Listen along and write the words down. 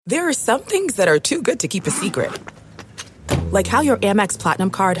There are some things that are too good to keep a secret. Like how your Amex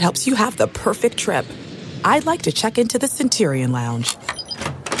Platinum card helps you have the perfect trip. I'd like to check into the Centurion Lounge.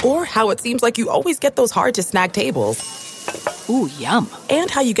 Or how it seems like you always get those hard-to-snag tables. Ooh, yum.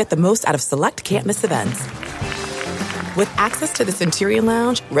 And how you get the most out of select can't-miss events. With access to the Centurion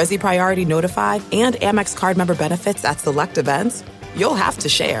Lounge, Resi Priority Notified, and Amex card member benefits at select events, you'll have to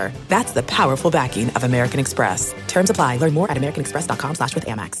share. That's the powerful backing of American Express. Terms apply. Learn more at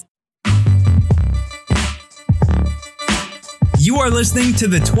americanexpress.com/withAmex. You are listening to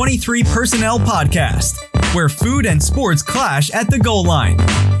the 23 Personnel Podcast, where food and sports clash at the goal line.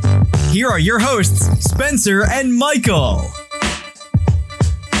 Here are your hosts, Spencer and Michael.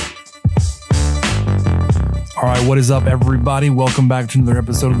 All right, what is up, everybody? Welcome back to another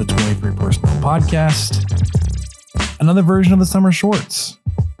episode of the 23 Personnel Podcast. Another version of the Summer Shorts,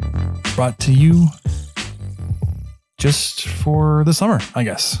 brought to you just for the summer, I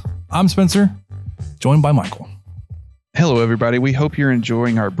guess. I'm Spencer, joined by Michael. Hello, everybody. We hope you're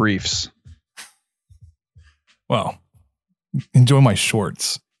enjoying our briefs. Well, enjoy my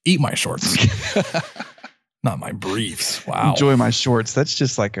shorts. Eat my shorts. Not my briefs. Wow. Enjoy my shorts. That's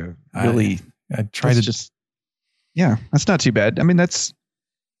just like a really... I try to just... Yeah, that's not too bad. I mean, that's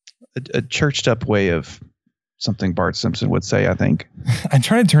a churched up way of something Bart Simpson would say, I think. I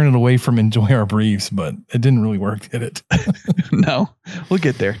tried to turn it away from enjoy our briefs, but it didn't really work, did it? No, we'll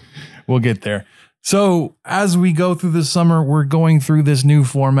get there. We'll get there. So as we go through the summer, we're going through this new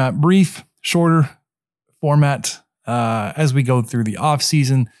format, brief, shorter format. As we go through the off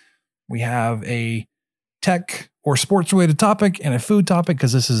season, we have a tech or sports related topic and a food topic,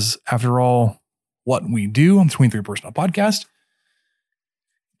 because this is, after all, what we do on the 23 Personnel Podcast.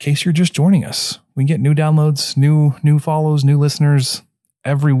 In case you're just joining us, we get new downloads, new follows, new listeners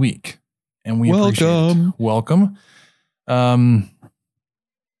every week, and we appreciate it. Welcome.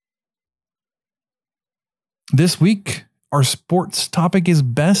 This week, our sports topic is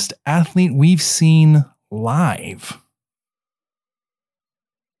best athlete we've seen live.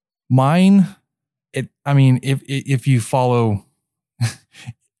 Mine, if you follow,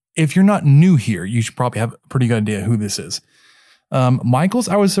 if you're not new here, you should probably have a pretty good idea who this is. Michael's,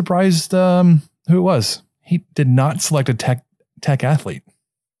 I was surprised who it was. He did not select a tech athlete.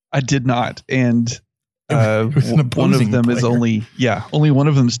 I did not. And it was an one of them player. is only one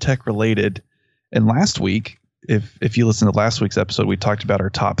of them is tech related. And last week, if you listen to last week's episode, we talked about our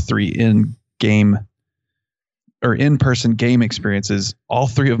top 3 in-person game experiences. All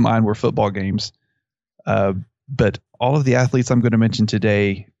 3 of mine were football games. But all of the athletes I'm going to mention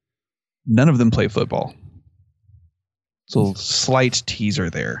today, none of them play football. So slight teaser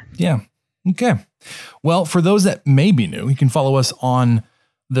there. Yeah. Okay. Well, for those that may be new, you can follow us on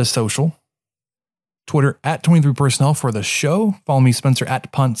the social. Twitter at 23 Personnel for the show. Follow me, Spencer,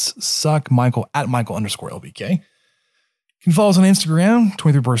 at Punts Suck. Michael at Michael_LBK. You can follow us on Instagram,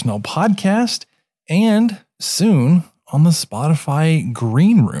 23 Personnel Podcast, and soon on the Spotify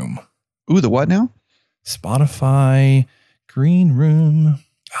Green Room. Ooh, the what now? Spotify Green Room.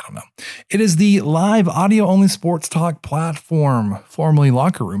 I don't know. It is the live audio only sports talk platform, formerly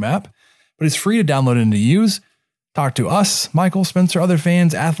Locker Room app, but it's free to download and to use. Talk to us, Michael, Spencer, other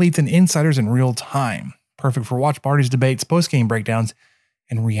fans, athletes, and insiders in real time. Perfect for watch parties, debates, post-game breakdowns,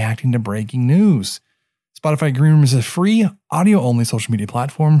 and reacting to breaking news. Spotify Green Room is a free audio-only social media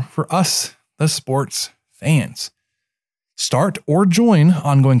platform for us, the sports fans. Start or join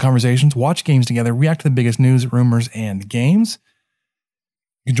ongoing conversations, watch games together, react to the biggest news, rumors, and games.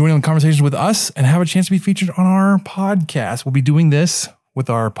 You can join in the conversations with us and have a chance to be featured on our podcast. We'll be doing this with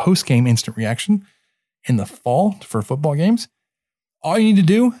our post-game instant reaction in the fall for football games. All you need to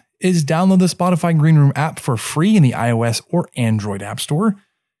do is download the Spotify Green Room app for free in the iOS or Android app store.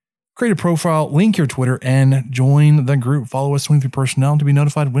 Create a profile, link your Twitter, and join the group. Follow us 23 Personnel to be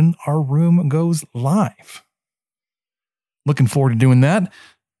notified when our room goes live. Looking forward to doing that.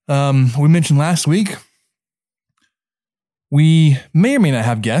 We mentioned last week, we may or may not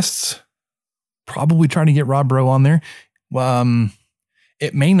have guests. Probably trying to get Rob Bro on there.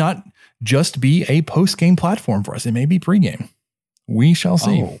 It may not just be a post-game platform for us. It may be pre-game. We shall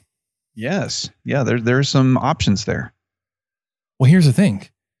see. Oh, yes. Yeah, there's some options there. Well, here's the thing.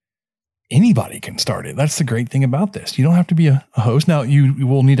 Anybody can start it. That's the great thing about this. You don't have to be a host. Now, you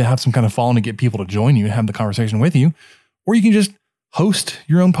will need to have some kind of following to get people to join you and have the conversation with you. Or you can just host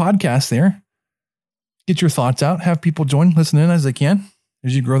your own podcast there. Get your thoughts out. Have people join, listen in as they can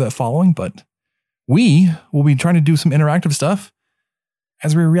as you grow that following. But we will be trying to do some interactive stuff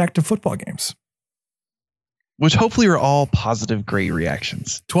as we react to football games. Which hopefully are all positive, great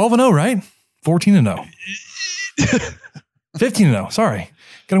reactions. 12-0, right? 14-0. 15-0, sorry.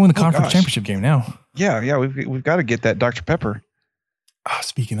 Got to win the conference championship game now. Yeah. We've got to get that Dr. Pepper.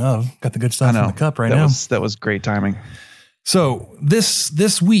 Speaking of, got the good stuff in the cup now. That was great timing. So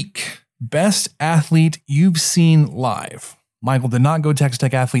this week, best athlete you've seen live. Michael did not go Texas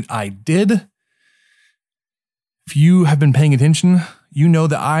Tech athlete. I did. If you have been paying attention, you know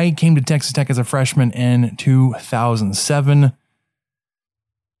that I came to Texas Tech as a freshman in 2007.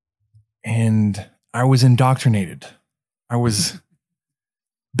 And I was indoctrinated. I was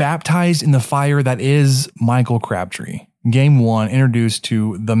baptized in the fire that is Michael Crabtree. Game 1, introduced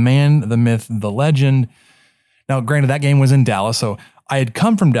to the man, the myth, the legend. Now, granted, that game was in Dallas, so I had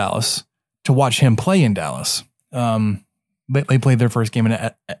come from Dallas to watch him play in Dallas. They played their first game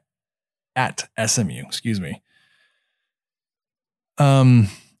at SMU, excuse me.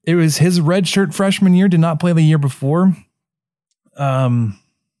 It was his redshirt freshman year, did not play the year before. And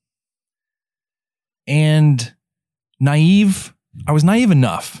I was naive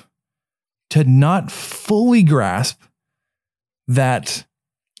enough to not fully grasp that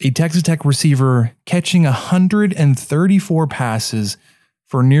a Texas Tech receiver catching 134 passes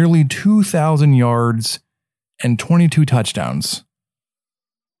for nearly 2,000 yards and 22 touchdowns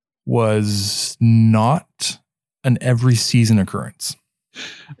was not an every season occurrence.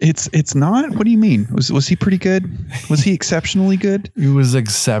 It's not? What do you mean? Was he pretty good? Was he exceptionally good? He was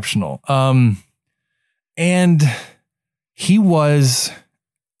exceptional. And he was,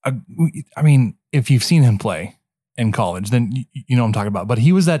 if you've seen him play in college, then you know what I'm talking about. But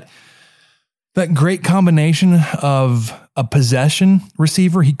he was that great combination of a possession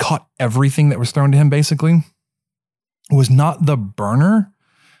receiver. He caught everything that was thrown to him, basically. Was not the burner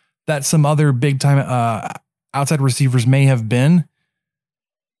that some other big time outside receivers may have been.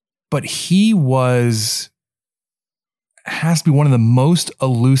 But he has to be one of the most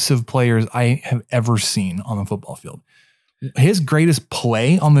elusive players I have ever seen on the football field. His greatest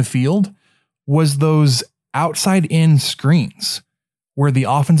play on the field was those outside in screens where the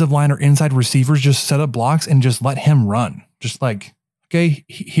offensive line or inside receivers just set up blocks and just let him run. Just like, okay,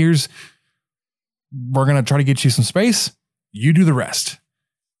 we're going to try to get you some space. You do the rest.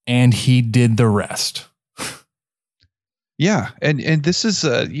 And he did the rest. Yeah. And this is,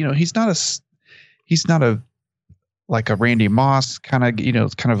 he's not a like a Randy Moss kind of,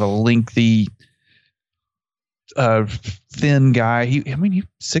 it's kind of a lengthy, thin guy. He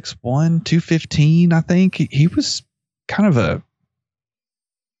 6'1", 215, I think. He was kind of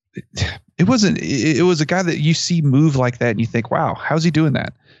it was a guy that you see move like that and you think, wow, how's he doing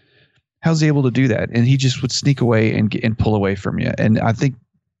that? How's he able to do that? And he just would sneak away and pull away from you. And I think,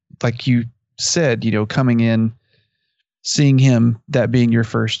 like you said, coming in, seeing him, that being your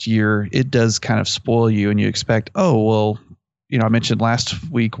first year, it does kind of spoil you, and you expect, oh, well, I mentioned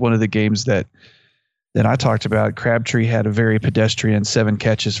last week, one of the games that I talked about, Crabtree had a very pedestrian 7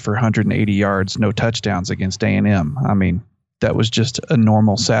 catches for 180 yards, no touchdowns against A&M. I mean, that was just a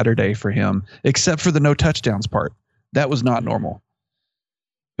normal Saturday for him, except for the no touchdowns part. That was not normal.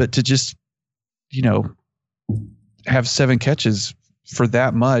 But to just, have 7 catches for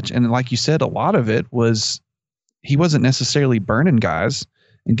that much, and like you said, a lot of it was he wasn't necessarily burning guys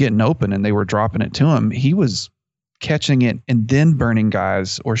and getting open and they were dropping it to him. He was catching it and then burning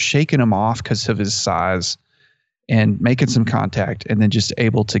guys or shaking them off because of his size and making some contact and then just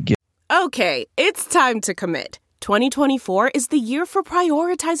able to get. Okay, it's time to commit. 2024 is the year for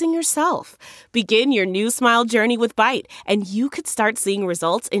prioritizing yourself. Begin your new smile journey with Byte, and you could start seeing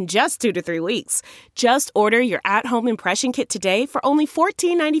results in just 2 to 3 weeks. Just order your at-home impression kit today for only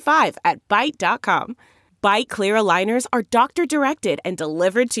 $14.95 at Byte.com. Byte Clear aligners are doctor-directed and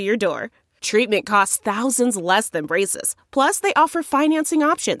delivered to your door. Treatment costs thousands less than braces. Plus, they offer financing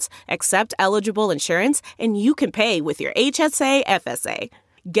options, accept eligible insurance, and you can pay with your HSA FSA.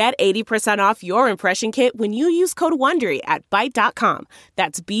 Get 80% off your impression kit when you use code WONDERY at Byte.com.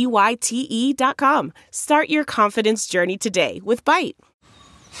 That's BYTE.com. Start your confidence journey today with Byte.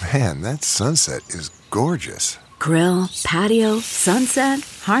 Man, that sunset is gorgeous. Grill, patio, sunset.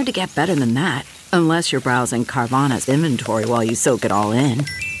 Hard to get better than that. Unless you're browsing Carvana's inventory while you soak it all in.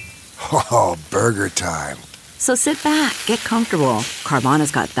 Oh, burger time. So sit back, get comfortable.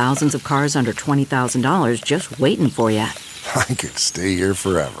 Carvana's got thousands of cars under $20,000 just waiting for you. I could stay here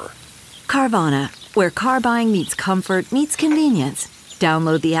forever. Carvana, where car buying meets comfort, meets convenience.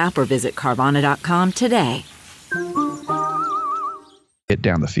 Download the app or visit Carvana.com today. Get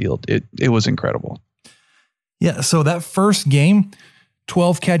down the field. It was incredible. Yeah, so that first game,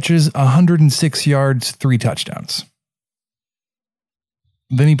 12 catches, 106 yards, 3 touchdowns.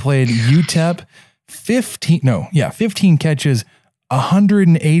 Then he played UTEP, 15 catches,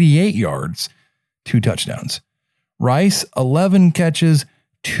 188 yards, 2 touchdowns. Rice, 11 catches,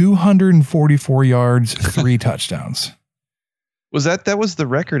 244 yards, 3 touchdowns. That was the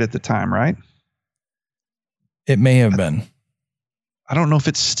record at the time, right? It may have been. I don't know if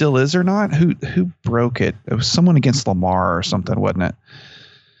it still is or not. Who broke it? It was someone against Lamar or something, wasn't it?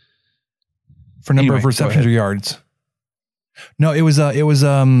 For number of receptions or yards. No, it was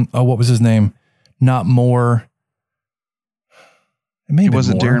what was his name? Not Moore. It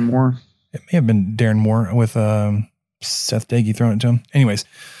wasn't Darren Moore. It may have been Darren Moore with Seth Dagey throwing it to him. Anyways,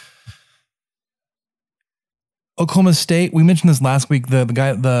 Oklahoma State. We mentioned this last week.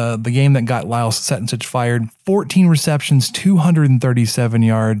 The game that got Lyle Setensich fired. 14 receptions, 237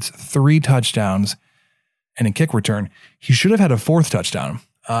 yards, 3 touchdowns, and a kick return. He should have had a 4th touchdown,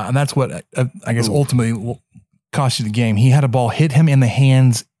 and that's what I guess ultimately cost you the game. He had a ball hit him in the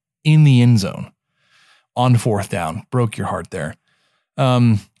hands in the end zone on 4th down. Broke your heart there.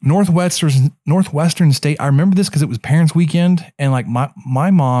 Northwestern State. I remember this because it was Parents' Weekend, and like my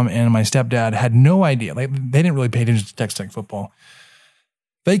mom and my stepdad had no idea. Like they didn't really pay attention to Texas Tech football.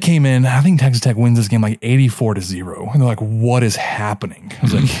 They came in. I think Texas Tech wins this game like 84-0, and they're like, "What is happening?" I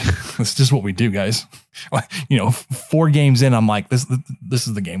was like, "This is just what we do, guys." 4 games in, I'm like, "This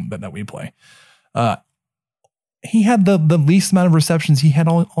is the game that we play." He had the least amount of receptions he had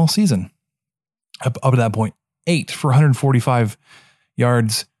all season up to that point. 8 for 145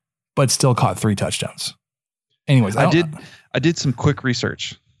 yards, but still caught 3 touchdowns. Anyways, I did some quick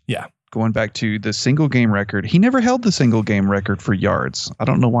research. Yeah. Going back to the single game record. He never held the single game record for yards. I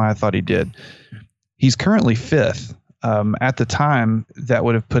don't know why I thought he did. He's currently 5th. At the time, that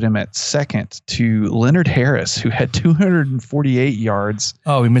would have put him at 2nd to Leonard Harris, who had 248 yards.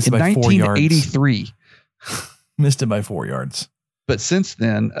 Oh, he missed it by 4 yards. 1983. Missed it by 4 yards. But since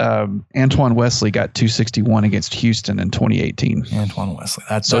then, Antoine Wesley got 261 against Houston in 2018. Antoine Wesley.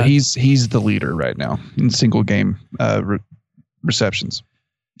 He's the leader right now in single game receptions.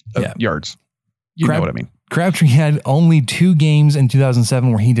 Yards. You know what I mean. Crabtree had only 2 games in 2007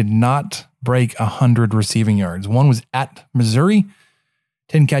 where he did not break 100 receiving yards. One was at Missouri,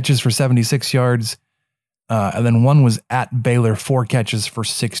 10 catches for 76 yards. And then one was at Baylor, 4 catches for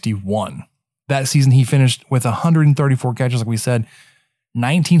 61. That season, he finished with 134 catches, like we said,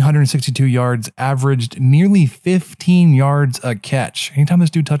 1,962 yards, averaged nearly 15 yards a catch. Anytime this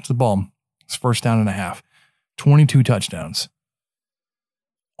dude touched the ball, it's 1st down and a half, 22 touchdowns.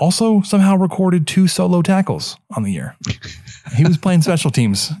 Also, somehow recorded 2 solo tackles on the year. He was playing special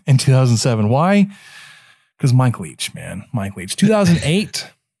teams in 2007. Why? Because Mike Leach, man. Mike Leach. 2008,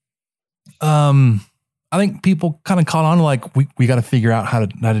 I think people kind of caught on to like, we got to figure out how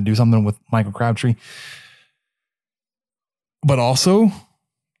to do something with Michael Crabtree. But also,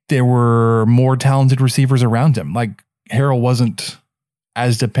 there were more talented receivers around him. Like, Harrell wasn't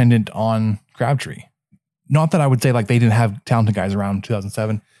as dependent on Crabtree. Not that I would say like they didn't have talented guys around in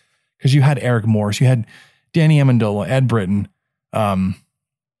 2007, because you had Eric Morris, you had Danny Amendola, Ed Britton, and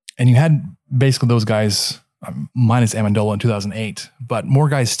you had basically those guys minus Amendola in 2008, but more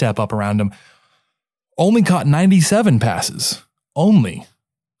guys step up around him. Only caught 97 passes, only,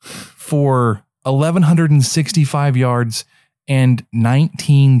 for 1,165 yards and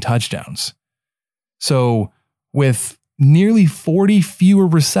 19 touchdowns. So with nearly 40 fewer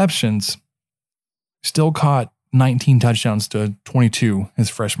receptions, still caught 19 touchdowns to 22 his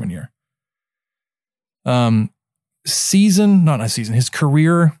freshman year. His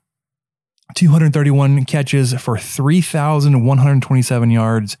career, 231 catches for 3,127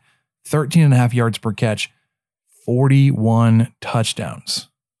 yards, 13.5 yards per catch, 41 touchdowns.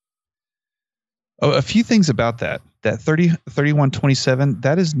 Oh, a few things about that 31-27,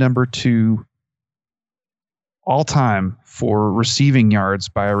 that is number 2 all time for receiving yards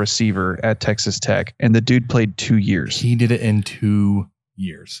by a receiver at Texas Tech. And the dude played 2 years. He did it in 2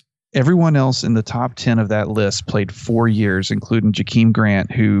 years. Everyone else in the top 10 of that list played 4 years, including Jakeem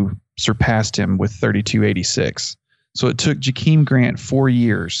Grant, who surpassed him with 32.86. So it took Jakeem Grant 4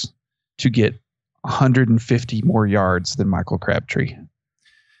 years to get 150 more yards than Michael Crabtree.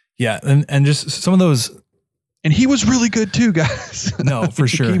 Yeah, and just some of those. And he was really good too, guys. No, for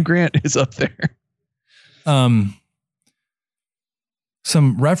sure. Jakeem Grant is up there.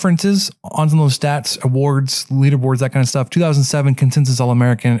 Some references on some of those stats, awards, leaderboards, that kind of stuff. 2007 Consensus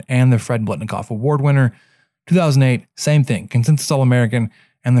All-American and the Fred Blitnikoff Award winner. 2008, same thing, Consensus All-American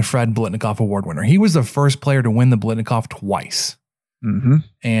and the Fred Blitnikoff Award winner. He was the first player to win the Blitnikoff twice. Mm-hmm.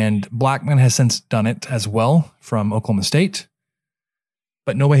 And Blackman has since done it as well from Oklahoma State,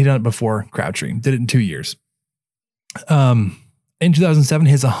 but nobody had done it before Crabtree. Did it in 2 years. In 2007,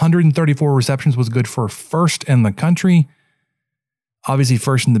 his 134 receptions was good for first in the country. Obviously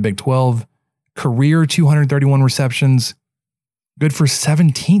first in the Big 12. Career 231 receptions. good for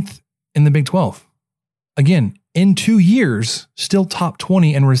 17th in the Big 12. Again, in 2 years, still top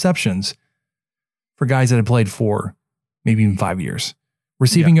 20 in receptions for guys that had played for maybe even 5 years.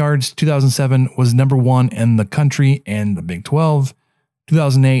 Receiving yards, 2007 was number 1 in the country and the Big 12.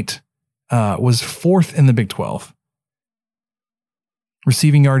 2008 was 4th in the Big 12.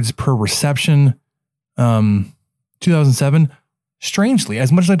 Receiving yards per reception, 2007, strangely,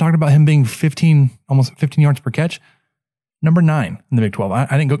 as much as I talked about him being almost 15 yards per catch, number 9 in the Big 12.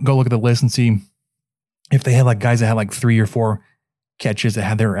 I didn't go look at the list and see if they had like guys that had like 3 or 4 catches that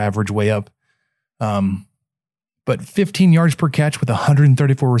had their average way up. But 15 yards per catch with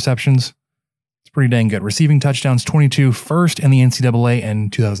 134 receptions. It's pretty dang good. Receiving touchdowns, 22, first in the NCAA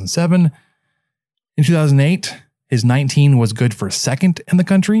in 2007. In 2008, his 19 was good for 2nd in the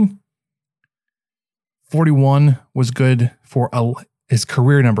country. 41 was good for his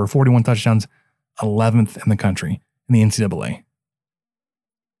career number, 41 touchdowns, 11th in the country in the NCAA.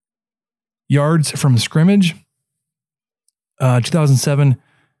 Yards from scrimmage, 2007,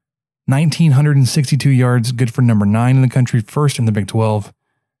 1,962 yards, good for number 9 in the country, 1st in the Big 12.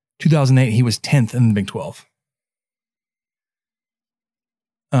 2008, he was 10th in the Big 12.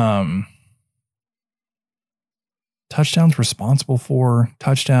 Touchdowns responsible for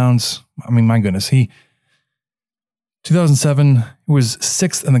touchdowns. I mean, my goodness, 2007, he was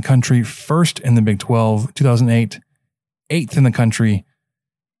 6th in the country, 1st in the Big 12. 2008, 8th in the country,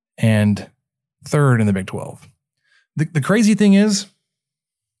 and 3rd in the Big 12. The crazy thing is,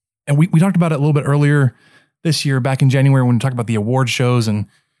 and we talked about it a little bit earlier this year, back in January, when we talked about the award shows and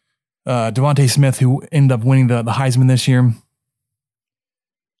Devontae Smith, who ended up winning the Heisman this year,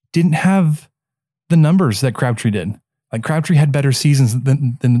 didn't have the numbers that Crabtree did. Like, Crabtree had better seasons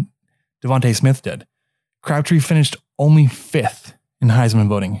than Devontae Smith did. Crabtree finished only 5th in Heisman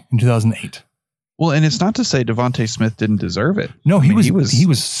voting in 2008. Well, and it's not to say Devontae Smith didn't deserve it. No, he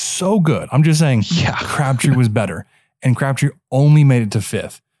was so good. I'm just saying, Crabtree was better, and Crabtree only made it to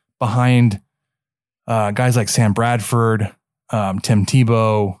 5th behind guys like Sam Bradford, Tim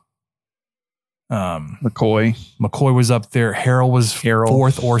Tebow, McCoy. McCoy was up there. Harrell was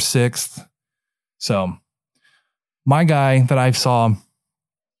 4th or 6th. So my guy that I saw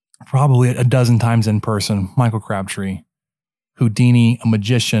probably a dozen times in person, Michael Crabtree, Houdini, a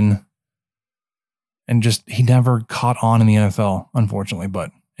magician, and just he never caught on in the NFL, unfortunately.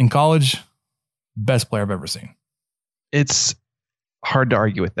 But in college, best player I've ever seen. It's hard to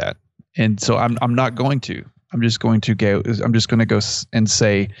argue with that, and so I'm not going to. I'm just going to go and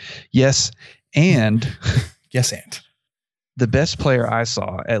say yes, and yes, and the best player I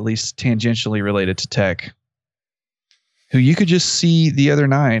saw, at least tangentially related to Tech, who you could just see the other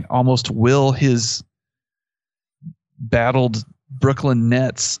night almost will his battled Brooklyn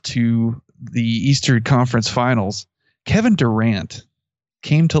Nets to the Eastern Conference Finals. Kevin Durant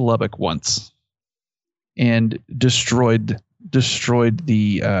came to Lubbock once and destroyed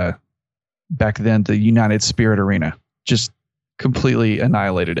the back then the United Spirit Arena. Just completely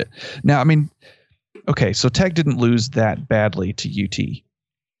annihilated it. Now, I mean, okay, so Tech didn't lose that badly to UT,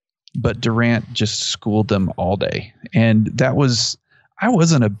 but Durant just schooled them all day. And I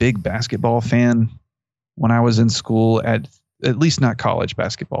wasn't a big basketball fan when I was in school, at least not college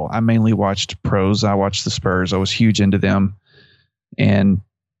basketball. I mainly watched pros. I watched the Spurs. I was huge into them and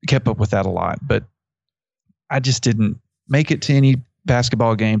kept up with that a lot, but I just didn't make it to any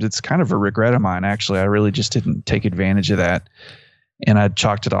basketball games. It's kind of a regret of mine, actually. I really just didn't take advantage of that. And I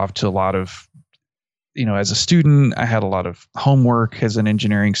chalked it off to a lot of, as a student, I had a lot of homework as an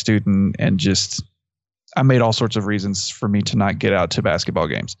engineering student, and just, I made all sorts of reasons for me to not get out to basketball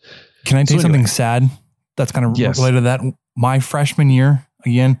games. Can I tell you something sad that's kind of related to that? My freshman year,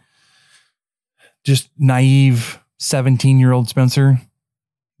 again, just naive 17-year-old Spencer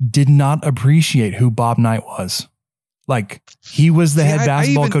did not appreciate who Bob Knight was. Like, he was the head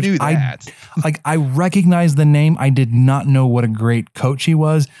basketball coach. I recognized the name. I did not know what a great coach he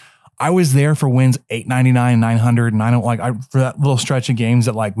was. I was there for wins 899, 900, and for that little stretch of games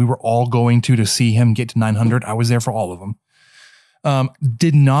that we were all going to see him get to 900. I was there for all of them.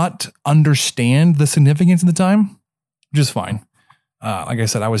 Did not understand the significance at the time, which is fine. Like I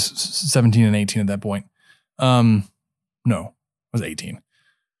said, I was 17 and 18 at that point. No, I was 18.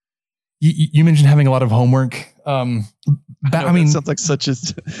 You mentioned having a lot of homework. That sounds like such a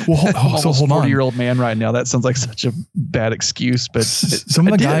almost 40-year-old man right now. That sounds like such a bad excuse, but some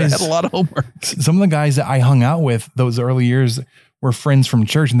of the guys had a lot of homework. Some of the guys that I hung out with those early years were friends from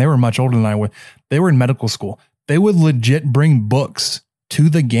church, and they were much older than I was. They were in medical school. They would legit bring books to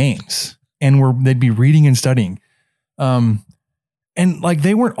the games, and they'd be reading and studying. And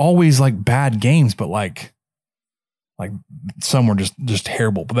they weren't always bad games, but Like some were just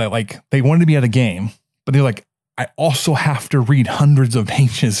terrible, but they wanted to be at a game, but they're like, I also have to read hundreds of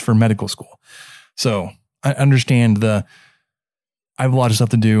pages for medical school. So I understand I have a lot of stuff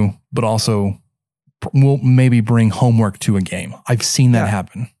to do, but also we'll maybe bring homework to a game. I've seen that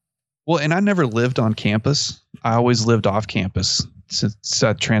happen. Well, and I never lived on campus. I always lived off campus since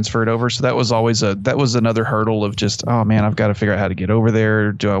I transferred over. So that was always another hurdle of just, oh man, I've got to figure out how to get over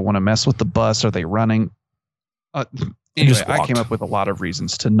there. Do I want to mess with the bus? Are they running? Anyway, I came up with a lot of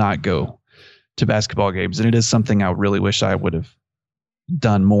reasons to not go to basketball games. And it is something I really wish I would have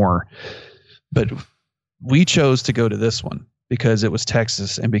done more. But we chose to go to this one because it was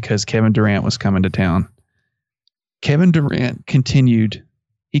Texas and because Kevin Durant was coming to town. Kevin Durant continued.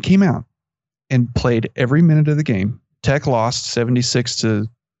 He came out and played every minute of the game. Tech lost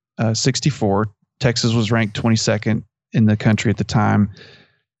 76-64. Texas was ranked 22nd in the country at the time.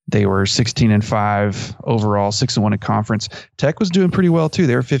 They were 16-5 overall, 6-1 in conference. Tech was doing pretty well too.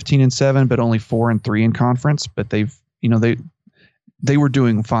 They were 15-7, but only 4-3 in conference. But they were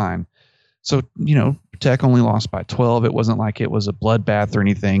doing fine. So, Tech only lost by 12. It wasn't like it was a bloodbath or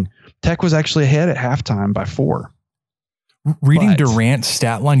anything. Tech was actually ahead at halftime by 4. Reading Durant's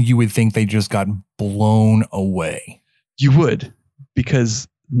stat line, you would think they just got blown away. You would, because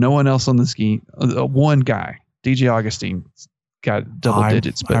no one else on the scheme, one guy, DJ Augustine, got double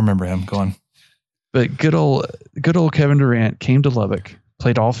digits. But I remember him going. But good old Kevin Durant came to Lubbock,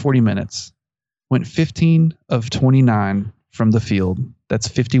 played all 40 minutes, went 15 of 29 from the field. That's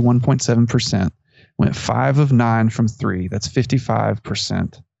 51.7%. Went 5 of 9 from 3. That's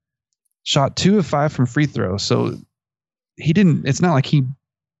 55%. Shot 2 of 5 from free throw. So it's not like he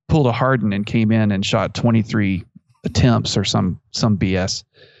pulled a Harden and came in and shot 23 attempts or some BS.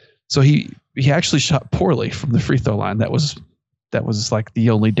 So he actually shot poorly from the free throw line. That was like the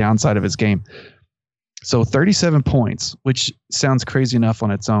only downside of his game. So 37 points, which sounds crazy enough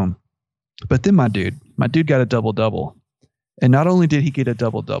on its own. But then my dude got a double-double. And not only did he get a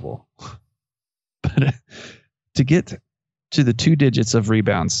double-double, but to get to the 2 digits of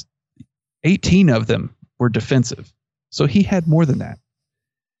rebounds, 18 of them were defensive. So he had more than that.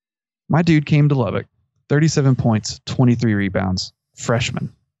 My dude came to Lubbock, 37 points, 23 rebounds,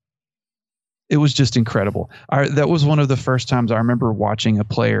 freshman. It was just incredible. That was one of the first times I remember watching a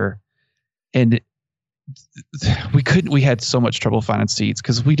player, and we had so much trouble finding seats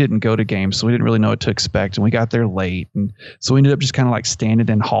because we didn't go to games, so we didn't really know what to expect, and we got there late, and so we ended up just kind of like standing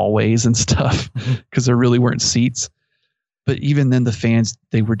in hallways and stuff because there really weren't seats. But even then, the fans,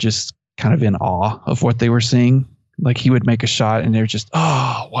 they were just kind of in awe of what they were seeing. Like he would make a shot, and they're just,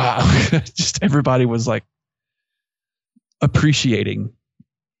 oh wow, just everybody was like appreciating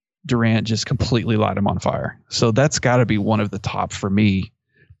Durant just completely light him on fire. So that's got to be one of the top for me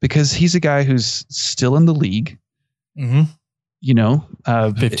because he's a guy who's still in the league. Mm-hmm.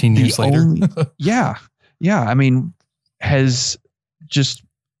 15 years later. Yeah. I mean, has just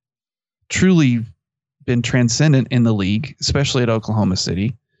truly been transcendent in the league, especially at Oklahoma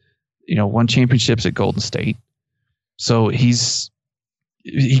City. Won championships at Golden State. So he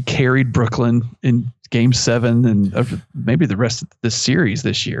carried Brooklyn in Game 7 and maybe the rest of this series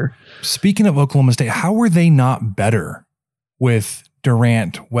this year. Speaking of Oklahoma State, how were they not better with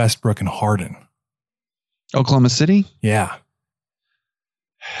Durant, Westbrook, and Harden? Oklahoma City? Yeah.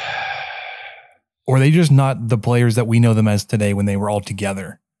 Or are they just not the players that we know them as today when they were all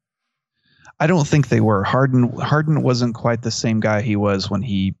together? I don't think they were. Harden wasn't quite the same guy he was when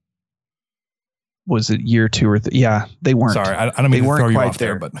he was it year 2 or 3. Yeah, they weren't. Sorry, I don't mean to throw you off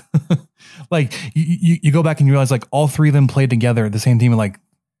there, but like you go back and you realize like all 3 of them played together at the same team, and like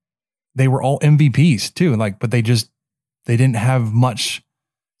they were all MVPs too. Like, but they didn't have much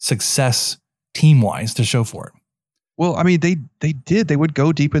success team wise to show for it. Well, I mean, they did. They would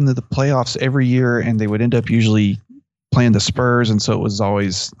go deep into the playoffs every year, and they would end up usually playing the Spurs. And so it was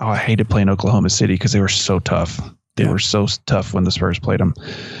always, I hated playing Oklahoma City because they were so tough. They were so tough when the Spurs played them.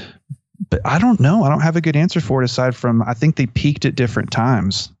 But I don't know. I don't have a good answer for it aside from I think they peaked at different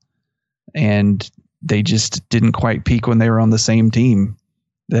times, and they just didn't quite peak when they were on the same team.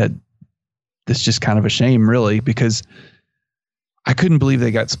 That's just kind of a shame, really, because I couldn't believe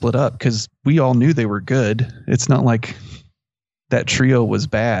they got split up because we all knew they were good. It's not like that trio was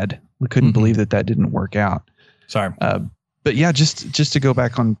bad. We couldn't believe that didn't work out. Sorry. But yeah, just to go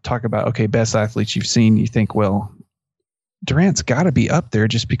back on talk about, okay, best athletes you've seen, you think, well, Durant's got to be up there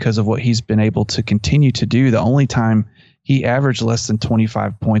just because of what he's been able to continue to do. The only time he averaged less than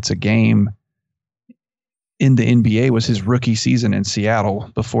 25 points a game in the NBA was his rookie season in Seattle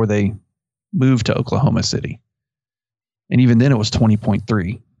before they moved to Oklahoma City. And even then it was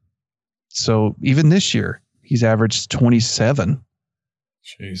 20.3. So even this year, He's averaged 27.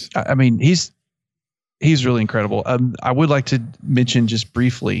 Jeez. I mean, he's really incredible. I would like to mention just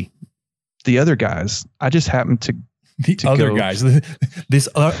briefly the other guys. I just happened to other guys. This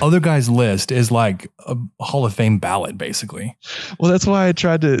other guy's list is like a Hall of Fame ballot, basically. Well, that's why I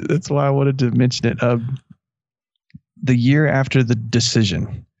wanted to mention it. The year after the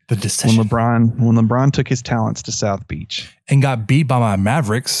decision. When LeBron took his talents to South Beach and got beat by my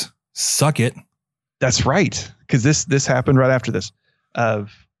Mavericks. Suck it. That's right. Because this happened right after this.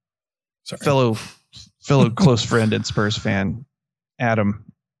 Fellow close friend and Spurs fan, Adam,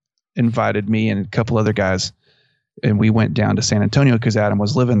 invited me and a couple other guys, and we went down to San Antonio because Adam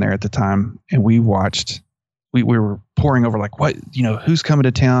was living there at the time, and we watched. We were poring over like, what, who's coming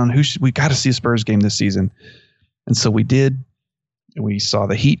to town? We got to see a Spurs game this season, and so we did. And we saw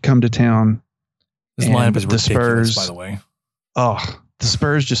the Heat come to town. This lineup is ridiculous, by the way. Oh, the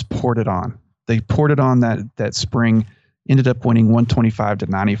Spurs just poured it on. They poured it on that spring. Ended up winning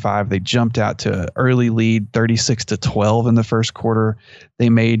 125-95. They jumped out to an early lead, 36-12 in the first quarter. They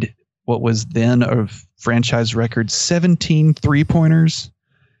made what was then a franchise record 17 3-pointers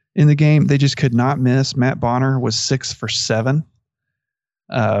in the game. They just could not miss. Matt Bonner was 6 for 7.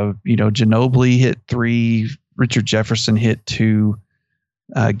 Ginobili hit 3. Richard Jefferson hit 2.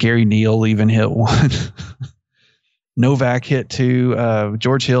 Gary Neal even hit 1. Novak hit 2.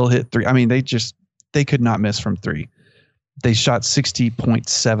 George Hill hit 3. I mean, they could not miss from 3. They shot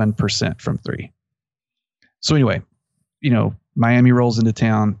 60.7% from 3. So anyway, Miami rolls into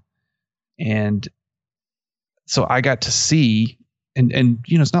town, and so I got to see, and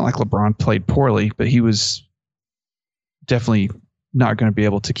it's not like LeBron played poorly, but he was definitely not going to be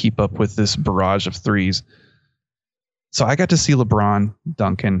able to keep up with this barrage of threes. So I got to see LeBron,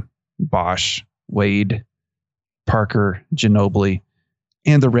 Duncan, Bosh, Wade, Parker, Ginobili,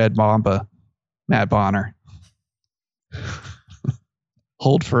 and the Red Mamba, Matt Bonner.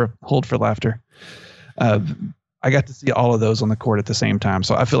 Hold for laughter. I got to see all of those on the court at the same time.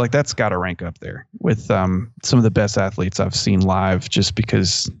 So I feel like that's got to rank up there with some of the best athletes I've seen live, just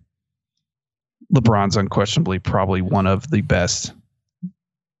because LeBron's unquestionably probably one of the best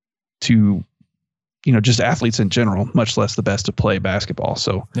to, just athletes in general, much less the best to play basketball.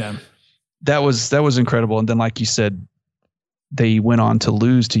 So yeah, that was incredible. And then, like you said, they went on to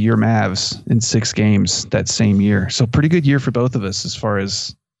lose to your Mavs in 6 games that same year. So pretty good year for both of us as far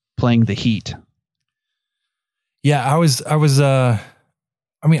as playing the Heat. Yeah, I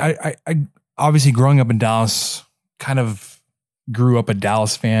obviously growing up in Dallas, kind of grew up a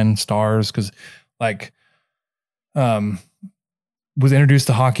Dallas fan, Stars, because was introduced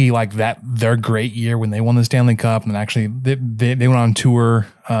to hockey like that their great year when they won the Stanley Cup, and then actually they went on tour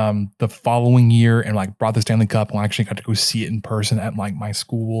the following year and brought the Stanley Cup, and I actually got to go see it in person at my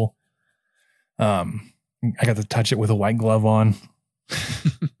school. I got to touch it with a white glove on.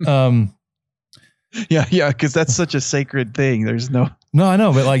 Yeah, because that's such a sacred thing. There's no, I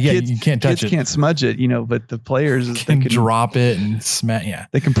know, but kids, you can't touch it. Kids can't smudge it, but the players can drop it and smack. Yeah,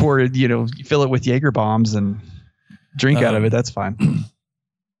 they can pour it, fill it with Jaeger bombs and drink out of it. That's fine.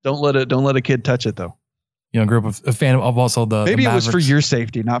 Don't let a kid touch it though. Grew up a fan of also the maybe the it was for your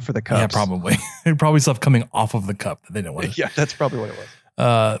safety, not for the cups. Yeah, probably. Probably stuff coming off of the cup that they didn't want. Yeah, that's probably what it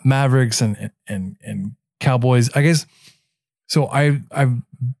was. Mavericks and Cowboys, I guess. So I've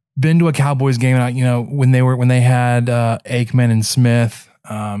been to a Cowboys game, and when they had Aikman and Smith.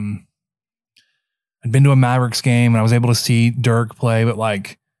 I'd been to a Mavericks game, and I was able to see Dirk play, but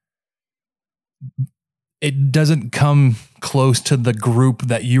it doesn't come close to the group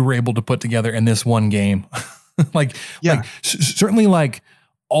that you were able to put together in this one game. Certainly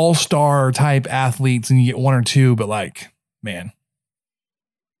all-star type athletes, and you get 1 or 2, but man,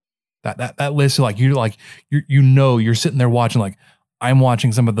 that list of you're sitting there watching, I'm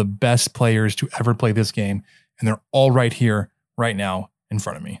watching some of the best players to ever play this game, and they're all right here, right now, in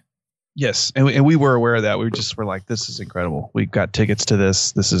front of me. Yes, and we were aware of that. We just were like, this is incredible. We got tickets to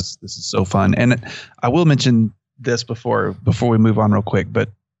this. This is so fun. And I will mention this before we move on real quick, but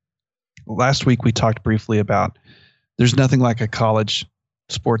last week we talked briefly about there's nothing like a college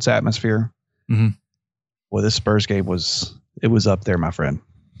sports atmosphere. Mm-hmm. Well, this Spurs game was up there, my friend.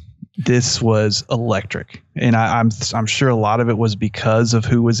 This was electric, and I'm sure a lot of it was because of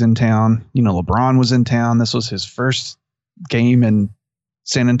who was in town. LeBron was in town. This was his first game in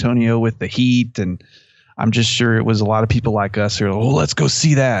San Antonio with the Heat, and I'm just sure it was a lot of people like us who are like, let's go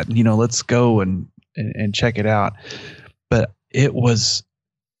see that. Let's go and check it out. But it was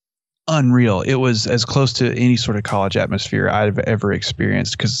unreal. It was as close to any sort of college atmosphere I've ever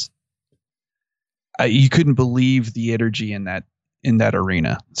experienced, because you couldn't believe the energy in that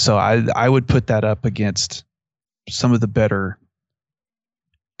arena. So I would put that up against some of the better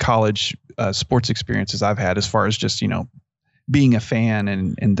college sports experiences I've had, as far as just, being a fan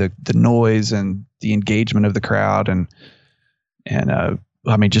and the noise and the engagement of the crowd and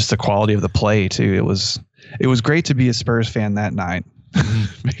I mean, just the quality of the play too. It was great to be a Spurs fan that night.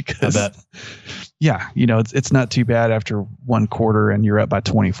 Because I bet. Yeah, it's not too bad after one quarter and you're up by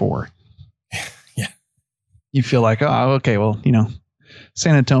 24. Yeah. You feel like, oh, okay, well,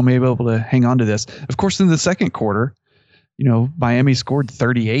 San Antonio may be able to hang on to this. Of course, in the second quarter, Miami scored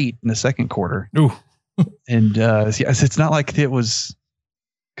 38 in the second quarter. Ooh. And yes, it's not like it was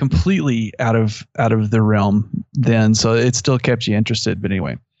completely out of the realm then, so it still kept you interested. But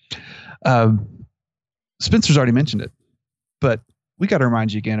anyway, Spencer's already mentioned it, but we got to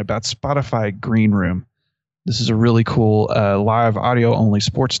remind you again about Spotify Green Room. This is a really cool live audio only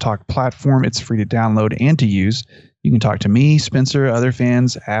sports talk platform. It's free to download and to use. You can talk to me, Spencer, other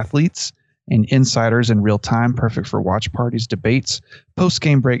fans, athletes, and insiders in real time. Perfect for watch parties, debates,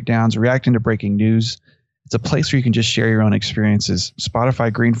 post-game breakdowns, reacting to breaking news. It's a place where you can just share your own experiences.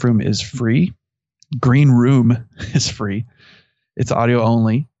 Spotify Green Room is free. Green Room is free. It's audio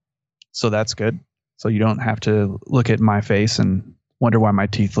only, so that's good. So you don't have to look at my face and wonder why my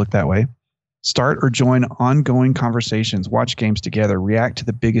teeth look that way. Start or join ongoing conversations, watch games together, react to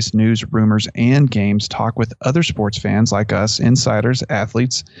the biggest news, rumors, and games, talk with other sports fans like us, insiders,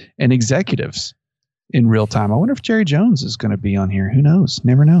 athletes, and executives in real time. I wonder if Jerry Jones is going to be on here. Who knows?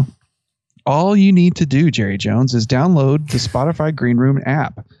 Never know. All you need to do, Jerry Jones, is download the Spotify Green Room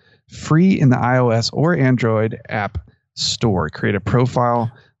app, free in the iOS or Android app store. Create a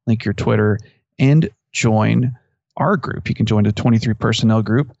profile, link your Twitter, and join our group. You can join the 23 personnel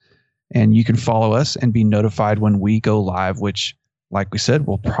group, and you can follow us and be notified when we go live, which, like we said,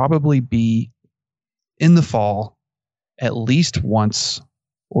 will probably be in the fall at least once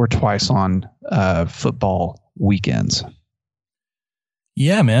or twice on football weekends.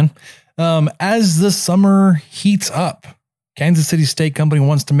 Yeah, man. As the summer heats up, Kansas City Steak Company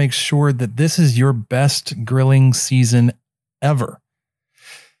wants to make sure that this is your best grilling season ever.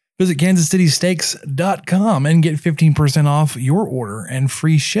 Visit kansascitysteaks.com and get 15% off your order and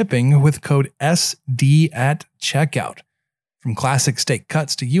free shipping with code SD at checkout. From classic steak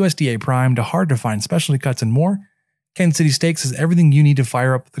cuts to USDA prime to hard to find specialty cuts and more, Kansas City Steaks has everything you need to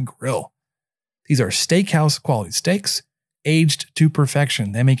fire up the grill. These are steakhouse quality steaks, aged to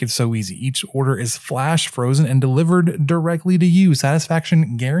perfection. They make it so easy. Each order is flash frozen and delivered directly to you.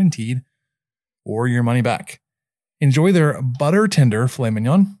 Satisfaction guaranteed or your money back. Enjoy their butter tender filet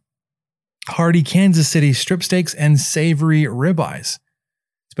mignon, hearty Kansas City strip steaks, and savory ribeyes.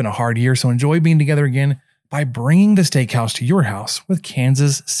 It's been a hard year, so enjoy being together again by bringing the steakhouse to your house with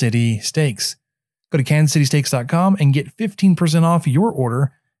Kansas City Steaks. Go to kansascitysteaks.com and get 15% off your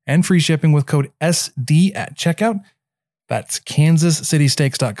order and free shipping with code SD at checkout. That's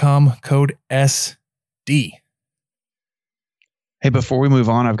kansascitysteaks.com, code SD. Hey, before we move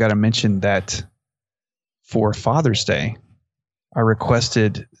on, I've got to mention that for Father's Day, I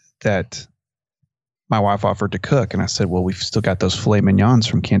requested that my wife offered to cook. And I said, well, we've still got those filet mignons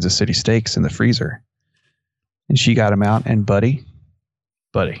from Kansas City Steaks in the freezer. And she got them out, and buddy,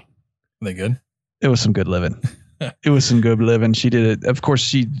 Are they good? it was some good living. It was some good living. She did it. Of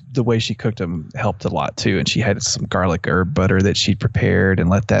course, the way she cooked them helped a lot too. And she had some garlic herb butter that she'd prepared and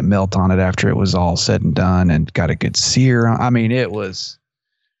let that melt on it after it was all said and done, and got a good sear. I mean, it was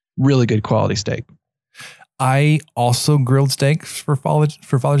really good quality steak. I also grilled steaks for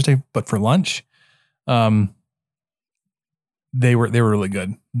Father's Day, but for lunch, they were really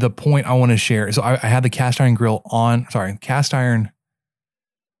good. The point I want to share, so I had the cast iron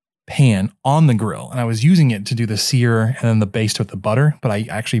pan on the grill, and I was using it to do the sear and then the baste with the butter, but I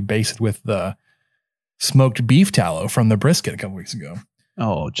actually basted with the smoked beef tallow from the brisket a couple weeks ago.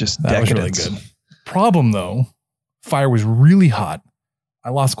 Oh, just that decadence. was really good. Problem though, fire was really hot. I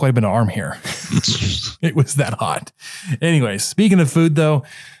lost quite a bit of arm hair. It was that hot. Anyways, speaking of food though,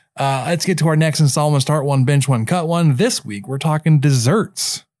 let's get to our next installment. Start one, bench one, cut one. This week, we're talking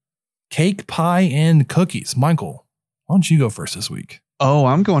desserts, cake, pie, and cookies. Michael, why don't you go first this week? Oh,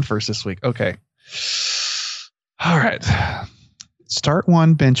 I'm going first this week. Okay. All right. Start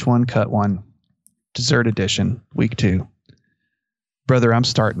one, bench one, cut one. Dessert edition, week 2. Brother, I'm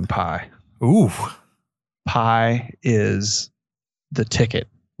starting pie. Ooh. Pie is the ticket.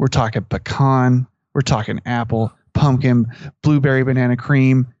 We're talking pecan. We're talking apple, pumpkin, blueberry, banana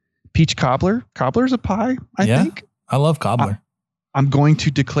cream, peach cobbler. Cobbler's a pie, I think. I love cobbler. I'm going to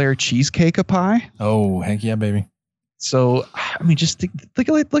declare cheesecake a pie. Oh, heck yeah, baby. So, I mean, just look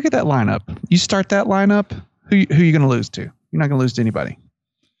at that lineup. You start that lineup, who you going to lose to? You're not going to lose to anybody.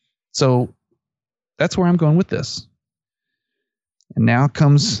 So, that's where I'm going with this. And now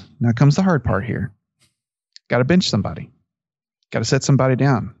comes the hard part here. Got to bench somebody. Got to set somebody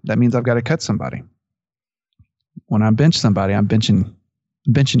down. That means I've got to cut somebody. When I bench somebody, I'm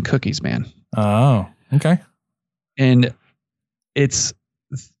benching Cookies, man. Oh, okay. And it's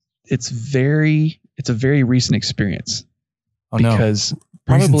a very recent experience. Oh, because no.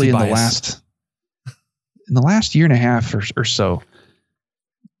 Probably in bias. the last year and a half or so,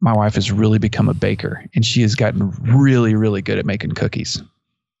 my wife has really become a baker, and she has gotten really, really good at making cookies.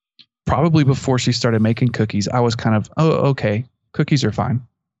 Probably before she started making cookies, I was kind of, oh, okay, cookies are fine.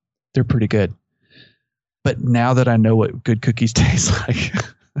 They're pretty good. But now that I know what good cookies taste like,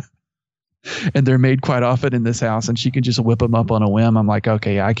 and they're made quite often in this house, and she can just whip them up on a whim, I'm like,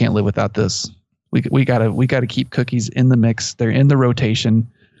 okay, I can't live without this. We gotta keep cookies in the mix. They're in the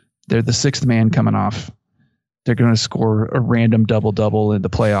rotation. They're the sixth man coming off. They're going to score a random double in the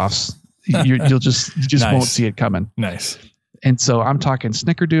playoffs. You just Nice. won't see it coming. Nice. And so I'm talking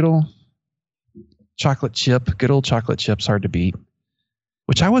Snickerdoodle, chocolate chip, good old chocolate chips, hard to beat,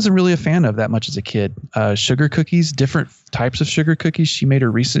 which I wasn't really a fan of that much as a kid. Sugar cookies, different types of sugar cookies. She made a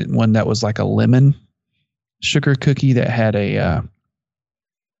recent one that was like a lemon sugar cookie that had a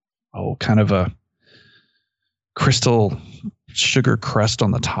kind of a crystal sugar crust on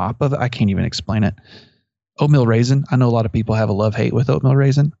the top of it. I can't even explain it. Oatmeal raisin. I know a lot of people have a love-hate with oatmeal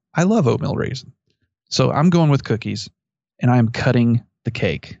raisin. I love oatmeal raisin. So I'm going with cookies, and I'm cutting the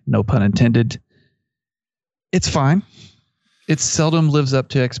cake. No pun intended. It's fine. It seldom lives up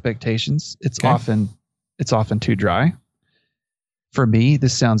to expectations. It's often too dry. For me,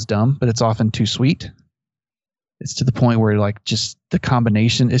 this sounds dumb, but it's often too sweet. It's to the point where like just the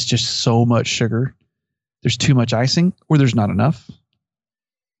combination is just so much sugar. There's too much icing, or there's not enough.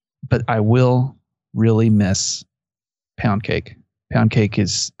 But I will really miss pound cake. Pound cake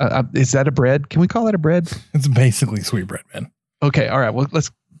is that a bread? Can we call that a bread? It's basically sweet bread, man. Okay. All right. Well,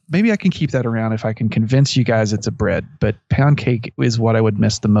 maybe I can keep that around if I can convince you guys it's a bread, but pound cake is what I would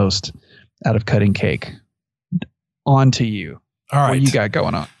miss the most out of cutting cake. On to you. All right. What you got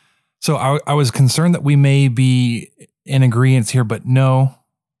going on? So I was concerned that we may be in agreement here, but no.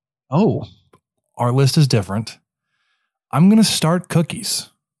 Oh, our list is different. I'm going to start cookies.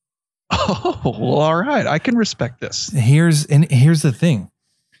 Oh, well, all right. I can respect this. Here's the thing.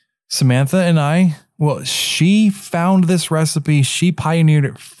 Samantha and I, well, she found this recipe. She pioneered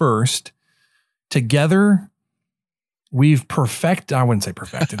it first. Together, we've I wouldn't say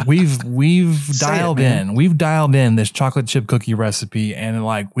perfected. We've dialed in. We've dialed in this chocolate chip cookie recipe, and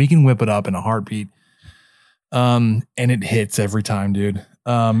like we can whip it up in a heartbeat. And it hits every time, dude.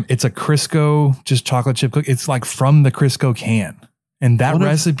 It's a Crisco, just chocolate chip cookie. It's like from the Crisco can. And that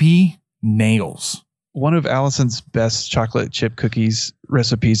recipe nails. One of Allison's best chocolate chip cookies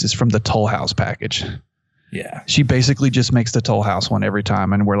recipes is from the Toll House package. Yeah. She basically just makes the Toll House one every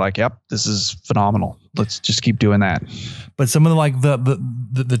time. And we're like, yep, this is phenomenal. Let's just keep doing that. But some of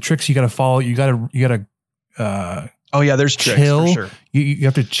the tricks you got to follow, you got to, oh yeah, there's tricks chill. For sure. You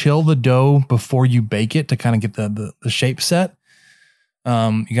have to chill the dough before you bake it to kind of get the shape set.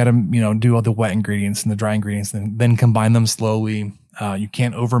 You got to, do all the wet ingredients and the dry ingredients and then combine them slowly. You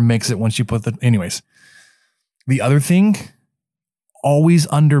can't over mix it once you put anyways. The other thing, always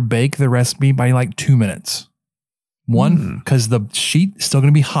under bake the recipe by like 2 minutes. One, because the sheet is still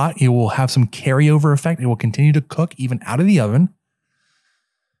going to be hot. It will have some carryover effect. It will continue to cook even out of the oven.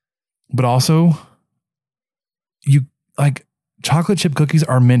 But also, chocolate chip cookies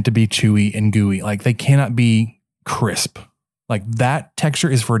are meant to be chewy and gooey. Like they cannot be crisp. Like that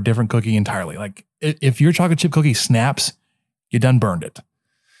texture is for a different cookie entirely. Like if your chocolate chip cookie snaps, you done burned it.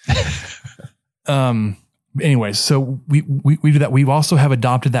 Anyways, so we do that. We also have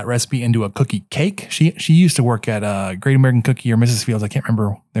adopted that recipe into a cookie cake. She used to work at Great American Cookie or Mrs. Fields. I can't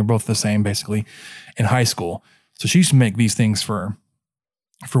remember. They're both the same basically in high school. So she used to make these things for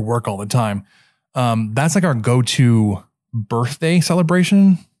work all the time. That's like our go-to birthday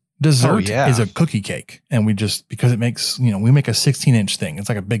celebration dessert is a cookie cake. And we just, because it makes, we make a 16-inch thing. It's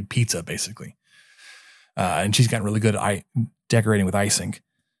like a big pizza basically. And she's gotten really good at decorating with icing.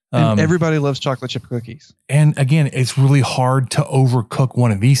 And everybody loves chocolate chip cookies. And again, it's really hard to overcook one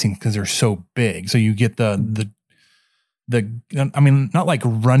of these things because they're so big. So you get the not like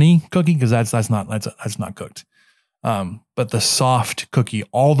runny cookie because that's not cooked. But the soft cookie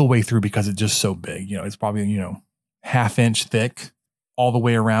all the way through because it's just so big. It's probably, half-inch thick all the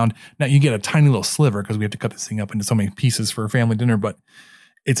way around. Now you get a tiny little sliver because we have to cut this thing up into so many pieces for a family dinner, but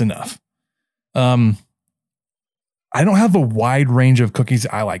it's enough. I don't have a wide range of cookies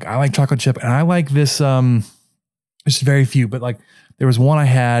I like. I like chocolate chip and I like this, there's very few, but like there was one I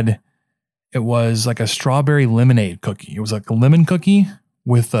had It was like a strawberry lemonade cookie. It was like a lemon cookie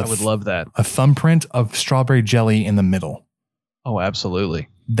with I would love that. a thumbprint of strawberry jelly in the middle. Oh, absolutely.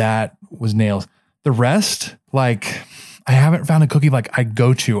 That was nails. The rest, like, I haven't found a cookie like I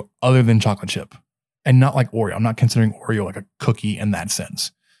go to other than chocolate chip, and not like Oreo. I'm not considering Oreo like a cookie in that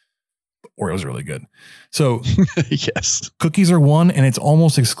sense. Oreo's really good. So Yes. cookies are one, and it's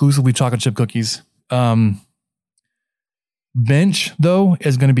almost exclusively chocolate chip cookies. Bench though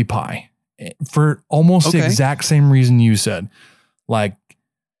is going to be pie for almost the exact same reason you said. Like,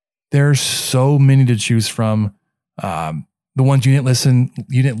 there's so many to choose from. The ones you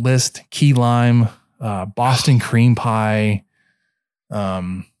didn't list: key lime, Boston cream pie,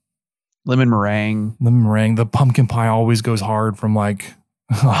 Lemon meringue. The pumpkin pie always goes hard from like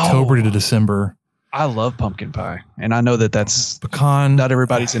October to December. I love pumpkin pie, and I know that's Pecan. not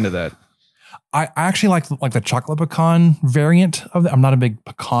everybody's into that. I actually like the chocolate pecan variant of it. I'm not a big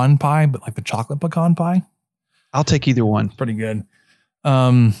pecan pie, but like the chocolate pecan pie. I'll take either one. Pretty good.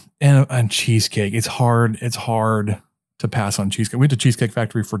 And cheesecake. It's hard to pass on cheesecake. We went to Cheesecake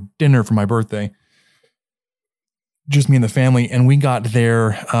Factory for dinner for my birthday. Just me and the family, and we got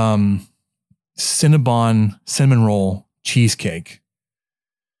their Cinnabon cinnamon roll cheesecake.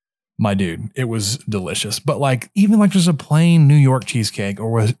 My dude, it was delicious. But like, even like just a plain New York cheesecake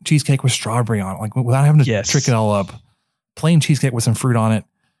or with cheesecake with strawberry on it, like without having to trick it all up, plain cheesecake with some fruit on it.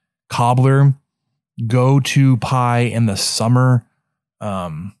 Cobbler, go-to pie in the summer.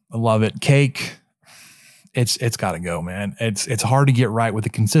 I love it. Cake, it's got to go, man. It's hard to get right with the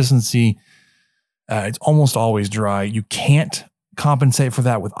consistency. It's almost always dry. You can't compensate for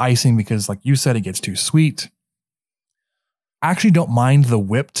that with icing because, like you said, it gets too sweet. I actually don't mind the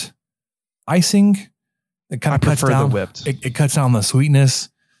whipped icing. It kind of cuts down the whipped. It cuts down the sweetness.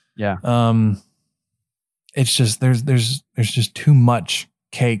 Yeah. It's just there's just too much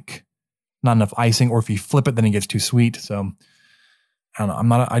cake, not enough icing, or if you flip it, then it gets too sweet. So I don't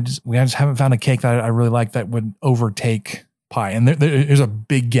know. We just haven't found a cake that I really like that would overtake pie. And there's a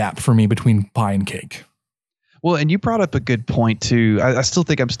big gap for me between pie and cake. Well, and you brought up a good point too. I still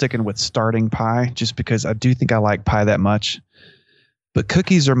think I'm sticking with starting pie just because I do think I like pie that much. But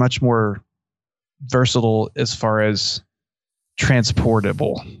cookies are much more versatile as far as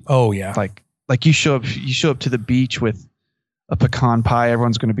transportable. Oh yeah. Like you show up to the beach with a pecan pie,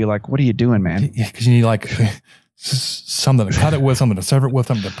 everyone's going to be like, "What are you doing, man?" Yeah, because you need like something to cut it with, something to serve it with,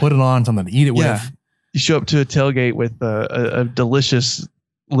 something to put it on, something to eat it with. You show up to a tailgate with a delicious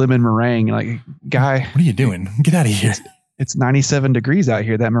lemon meringue. You're like, guy, what are you doing? Get out of here. It's 97 degrees out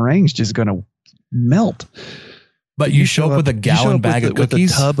here. That meringue's just going to melt. But you show up with a gallon bag of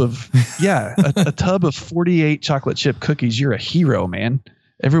cookies? With a tub of, a tub of 48 chocolate chip cookies. You're a hero, man.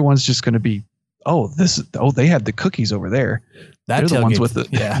 Everyone's just going to be, they have the cookies over there. They're the ones with the,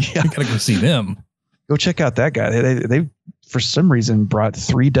 you got to go see them. Go check out that guy. They for some reason brought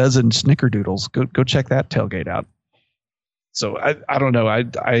 3 dozen snickerdoodles. Go check that tailgate out. So I don't know.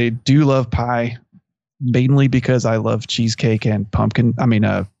 I do love pie mainly because I love cheesecake and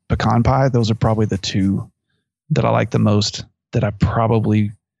pecan pie. Those are probably the 2 that I like the most, that I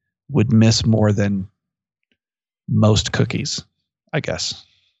probably would miss more than most cookies, I guess.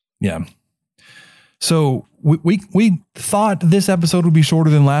 Yeah. So we thought this episode would be shorter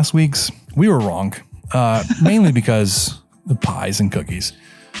than last week's. We were wrong, mainly because of pies and cookies.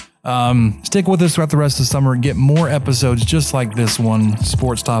 Stick with us throughout the rest of the summer. Get more episodes just like this one,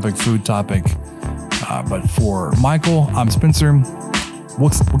 sports topic, food topic. But for Michael, I'm Spencer. We'll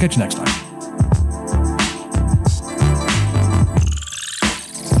catch you next time.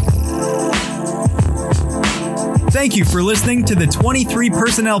 Thank you for listening to the 23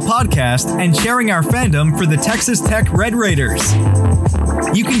 Personnel Podcast and sharing our fandom for the Texas Tech Red Raiders.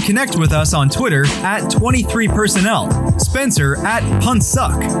 You can connect with us on Twitter at 23personnel, Spencer at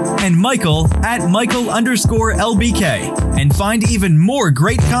Puntsuck, and Michael at Michael_LBK, and find even more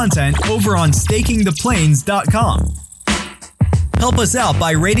great content over on stakingtheplains.com. Help us out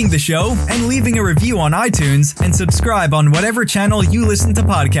by rating the show and leaving a review on iTunes, and subscribe on whatever channel you listen to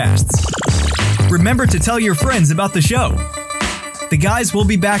podcasts. Remember to tell your friends about the show. The guys will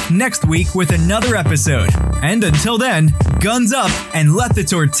be back next week with another episode. And until then, guns up and let the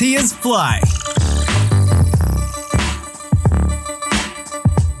tortillas fly.